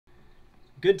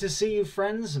Good to see you,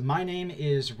 friends. My name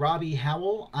is Robbie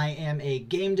Howell. I am a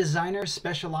game designer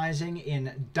specializing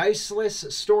in diceless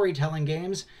storytelling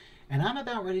games, and I'm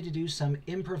about ready to do some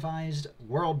improvised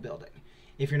world building.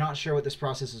 If you're not sure what this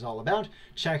process is all about,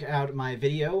 check out my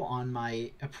video on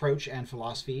my approach and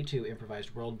philosophy to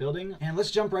improvised world building. And let's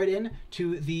jump right in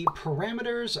to the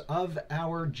parameters of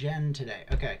our gen today.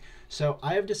 Okay, so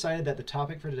I have decided that the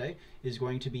topic for today is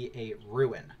going to be a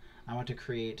ruin. I want to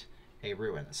create a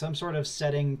ruin, some sort of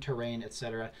setting, terrain,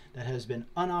 etc. that has been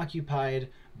unoccupied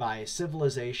by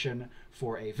civilization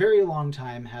for a very long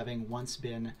time, having once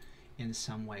been in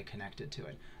some way connected to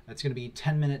it. That's going to be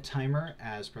 10-minute timer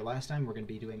as per last time. We're going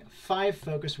to be doing 5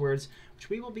 focus words, which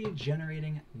we will be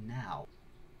generating now.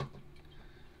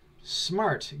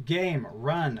 Smart, game,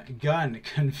 run, gun,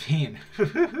 convene.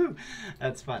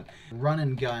 That's fun. Run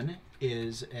and gun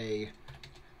is a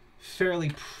fairly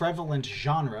prevalent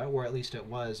genre, or at least it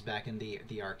was back in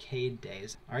the arcade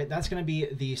days. All right, that's going to be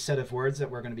the set of words that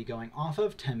we're going to be going off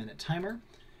of. 10-minute timer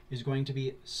is going to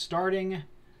be starting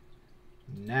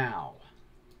now.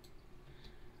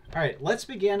 All right, let's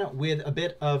begin with a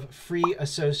bit of free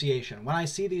association. When I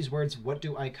see these words, what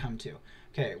do I come to?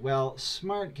 Okay, well,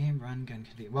 smart, game, run, gun,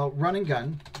 convene. Well, run and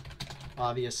gun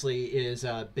obviously is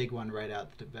a big one right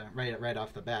off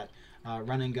the bat.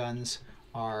 Run and guns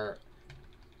are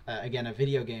again, a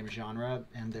video game genre,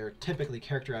 and they're typically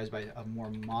characterized by a more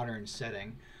modern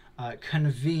setting.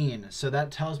 Convene, so that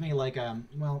tells me like,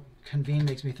 well, convene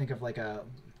makes me think of like a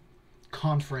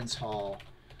conference hall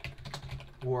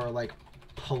or like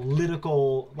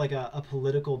political, like a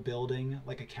political building,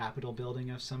 like a Capitol building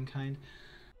of some kind.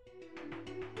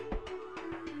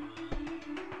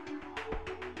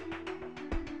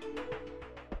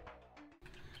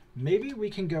 Maybe we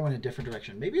can go in a different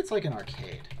direction. Maybe it's like an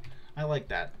arcade. I like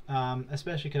that,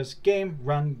 especially because game,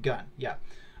 run, gun. Yeah.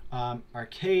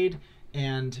 Arcade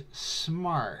and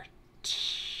smart.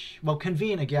 Well,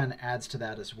 convene, again, adds to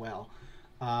that as well.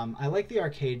 I like the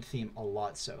arcade theme a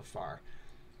lot so far.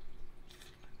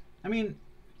 I mean,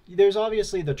 there's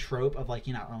obviously the trope of like,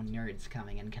 you know, oh, nerds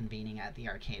coming and convening at the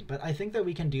arcade. But I think that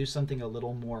we can do something a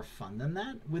little more fun than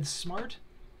that with smart.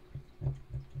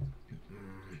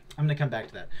 I'm going to come back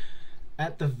to that.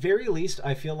 At the very least,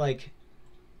 I feel like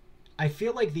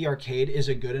the arcade is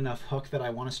a good enough hook that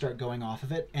I want to start going off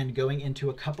of it and going into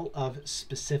a couple of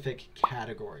specific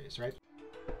categories, right?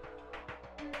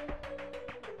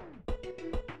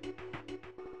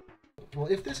 Well,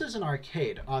 if this is an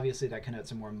arcade, obviously that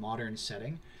connotes a more modern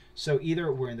setting. So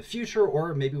either we're in the future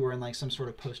or maybe we're in like some sort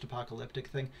of post-apocalyptic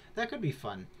thing. That could be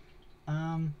fun.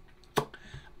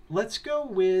 Let's go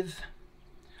with...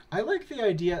 I like the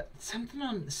idea, something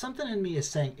in me is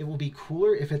saying it will be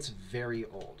cooler if it's very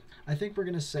old. I think we're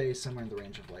going to say somewhere in the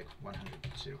range of like 100 to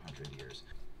 200 years.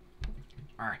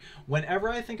 All right. Whenever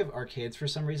I think of arcades for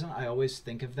some reason, I always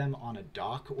think of them on a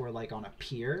dock or like on a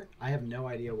pier. I have no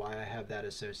idea why I have that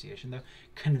association though.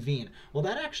 Convene. Well,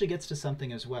 that actually gets to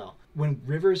something as well. When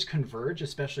rivers converge,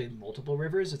 especially multiple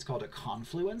rivers, it's called a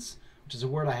confluence, which is a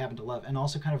word I happen to love and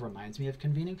also kind of reminds me of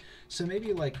convening. So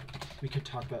maybe like we could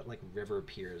talk about like river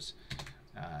piers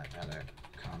at a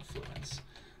confluence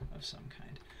of some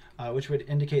kind. Which would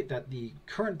indicate that the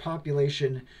current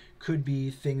population could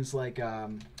be things like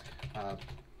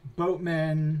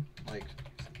boatmen, like,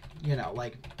 you know,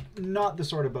 like not the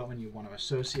sort of boatmen you want to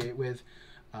associate with,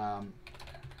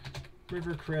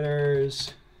 river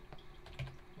critters,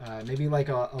 maybe like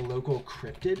a local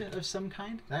cryptid of some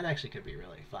kind. That actually could be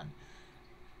really fun.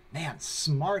 Man,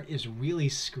 smart is really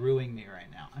screwing me right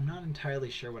now. I'm not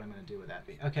entirely sure what I'm going to do with that.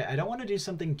 Okay, I don't want to do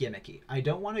something gimmicky. I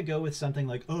don't want to go with something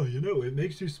like, oh, you know, it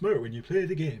makes you smart when you play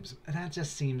the games. That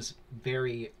just seems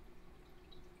very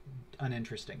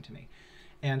uninteresting to me.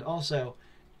 And also,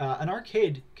 an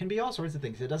arcade can be all sorts of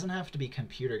things. It doesn't have to be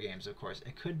computer games, of course.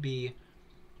 It could be...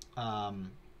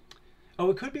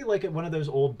 it could be like one of those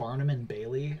old Barnum and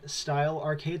Bailey style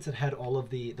arcades that had all of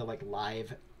the like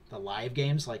live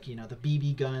games, like, you know, the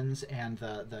BB guns and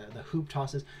the hoop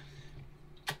tosses.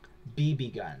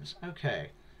 BB guns.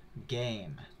 Okay.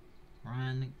 Game.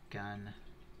 Run, gun.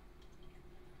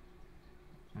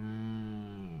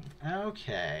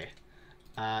 Okay.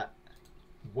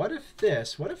 What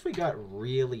if we got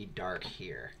really dark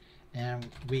here and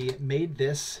we made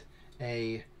this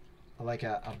like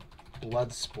a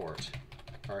blood sport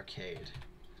arcade?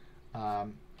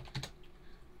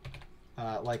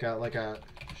 Like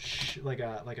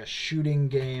a shooting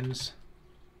games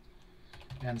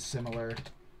and similar,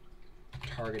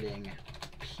 targeting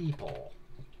people.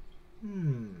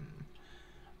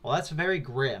 Well, that's very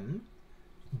grim.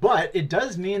 But it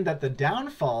does mean that the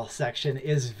downfall section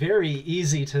is very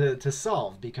easy to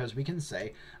solve, because we can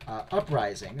say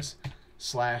uprisings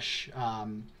slash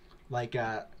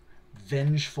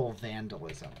vengeful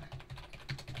vandalism.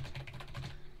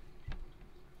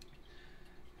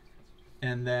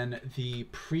 And then the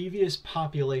previous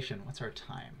population, what's our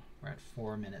time? We're at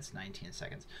 4 minutes, 19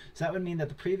 seconds. So that would mean that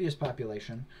the previous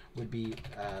population would be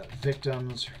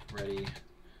victims ready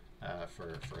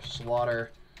for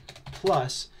slaughter,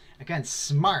 plus, again,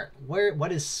 smart.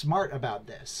 What is smart about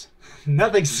this?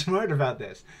 Nothing smart about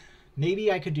this.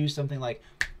 Maybe I could do something like,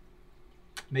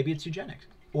 maybe it's eugenics.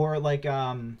 Or like,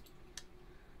 that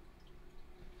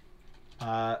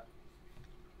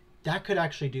could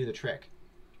actually do the trick.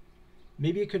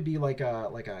 Maybe it could be like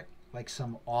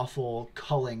some awful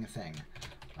culling thing.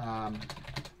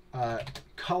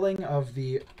 Culling of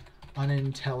the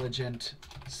unintelligent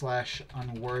slash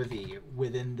unworthy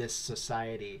within this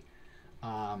society.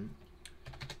 And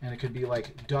it could be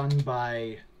like done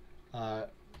by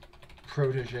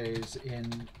proteges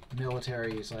in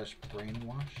military slash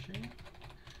brainwashing.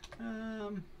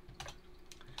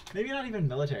 Maybe not even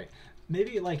military.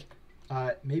 Maybe like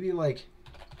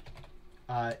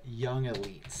young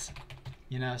elites,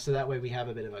 you know, so that way we have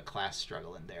a bit of a class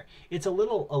struggle in there. It's a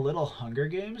little Hunger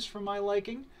Games for my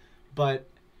liking, but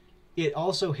it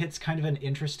also hits kind of an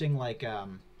interesting, like,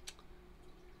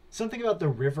 something about the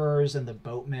rivers and the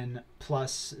boatmen,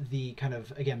 plus the kind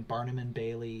of, again, Barnum and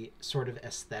Bailey sort of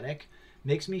aesthetic,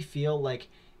 makes me feel like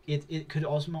it could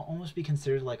also almost be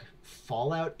considered like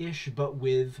Fallout-ish, but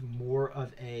with more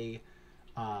of a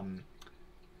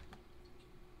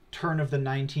turn of the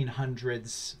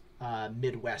 1900s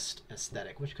Midwest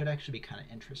aesthetic, which could actually be kind of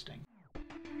interesting.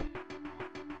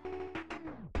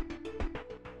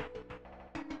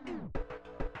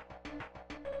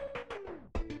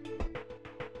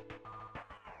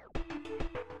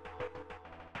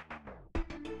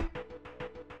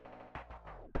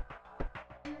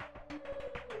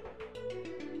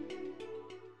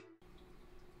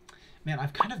 Man,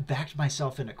 I've kind of backed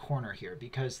myself in a corner here,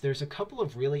 because there's a couple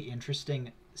of really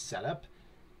interesting setup.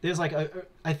 There's like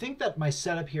I think that my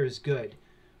setup here is good,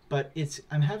 but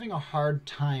I'm having a hard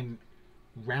time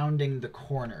rounding the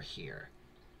corner here.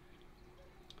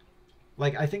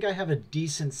 Like, I think I have a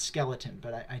decent skeleton,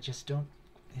 but I just don't.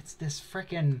 It's this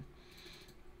frickin'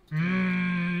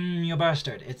 you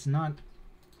bastard. It's not.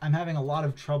 I'm having a lot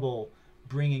of trouble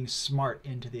bringing smart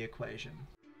into the equation.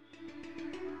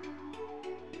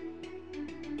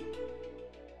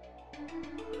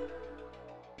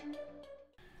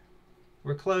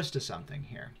 We're close to something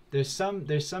here. There's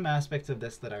some aspects of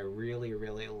this that I really,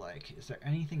 really like. Is there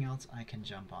anything else I can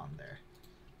jump on there?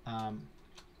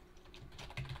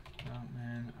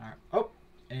 Oh,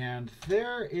 and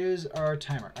there is our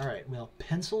timer. All right, well,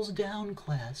 pencils down,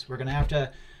 class. We're gonna have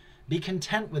to be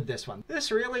content with this one.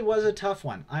 This really was a tough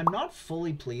one. I'm not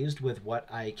fully pleased with what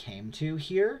I came to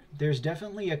here. There's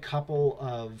definitely a couple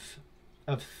of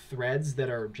threads that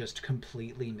are just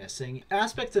completely missing.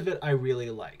 Aspects of it I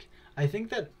really like. I think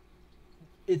that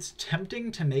it's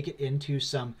tempting to make it into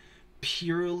some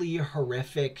purely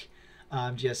horrific,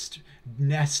 just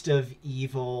nest of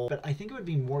evil. But I think it would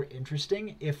be more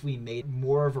interesting if we made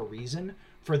more of a reason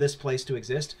for this place to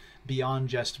exist beyond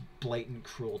just blatant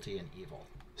cruelty and evil.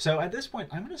 So at this point,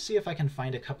 I'm going to see if I can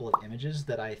find a couple of images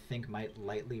that I think might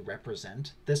lightly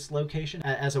represent this location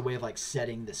as a way of like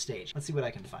setting the stage. Let's see what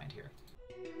I can find here.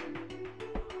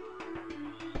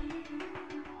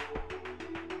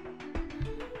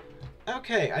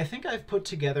 Okay, I think I've put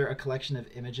together a collection of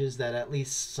images that at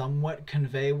least somewhat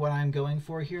convey what I'm going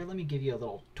for here. Let me give you a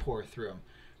little tour through them.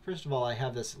 First of all, I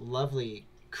have this lovely,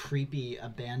 creepy,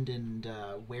 abandoned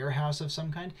warehouse of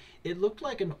some kind. It looked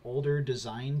like an older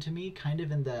design to me, kind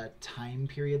of in the time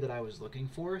period that I was looking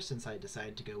for, since I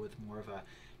decided to go with more of a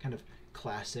kind of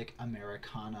classic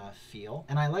Americana feel.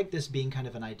 And I like this being kind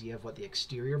of an idea of what the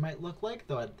exterior might look like,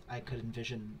 though I could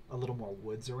envision a little more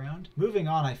woods around. Moving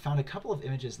on, I found a couple of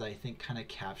images that I think kind of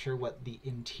capture what the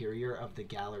interior of the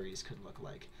galleries could look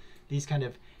like. These kind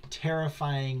of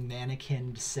terrifying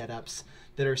mannequin setups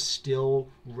that are still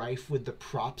rife with the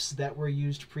props that were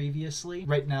used previously.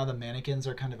 Right now the mannequins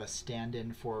are kind of a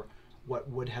stand-in for what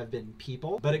would have been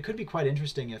people, but it could be quite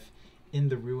interesting if in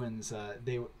the ruins,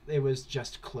 it was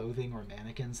just clothing or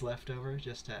mannequins left over,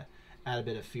 just to add a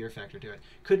bit of fear factor to it.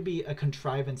 Could be a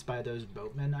contrivance by those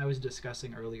boatmen I was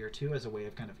discussing earlier too, as a way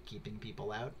of kind of keeping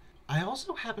people out. I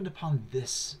also happened upon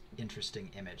this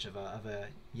interesting image of a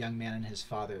young man and his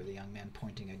father, the young man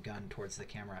pointing a gun towards the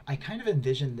camera. I kind of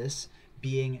envision this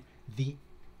being the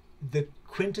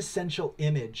quintessential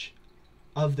image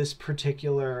of this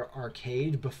particular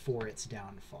arcade before its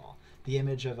downfall. The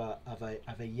image of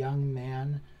a young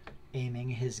man aiming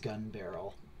his gun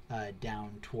barrel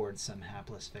down towards some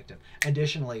hapless victim.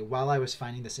 Additionally, while I was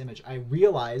finding this image, I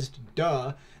realized,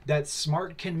 that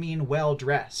smart can mean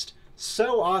well-dressed.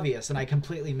 So obvious, and I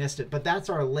completely missed it, but that's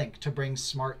our link to bring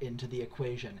smart into the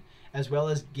equation, as well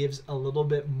as gives a little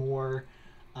bit more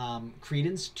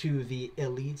credence to the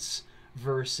elites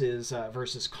versus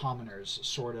commoners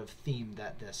sort of theme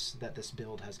that this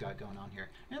build has got going on here.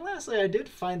 And lastly, I did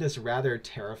find this rather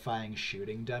terrifying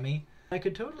shooting dummy. I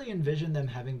could totally envision them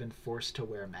having been forced to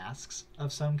wear masks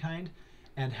of some kind,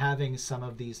 and having some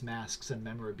of these masks and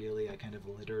memorabilia kind of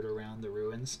littered around the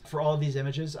ruins. For all of these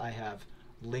images, I have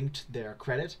linked their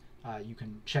credit. You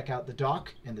can check out the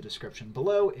doc in the description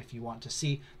below if you want to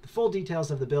see the full details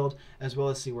of the build, as well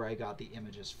as see where I got the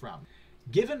images from.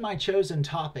 Given my chosen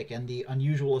topic and the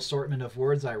unusual assortment of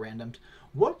words I randomed,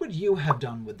 what would you have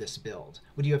done with this build?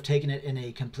 Would you have taken it in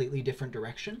a completely different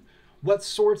direction? What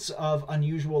sorts of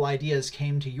unusual ideas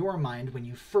came to your mind when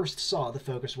you first saw the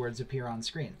focus words appear on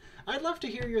screen? I'd love to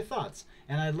hear your thoughts,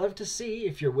 and I'd love to see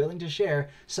if you're willing to share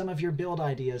some of your build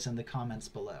ideas in the comments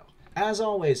below. As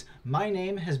always, my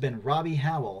name has been Robbie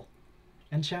Howell,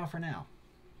 and ciao for now.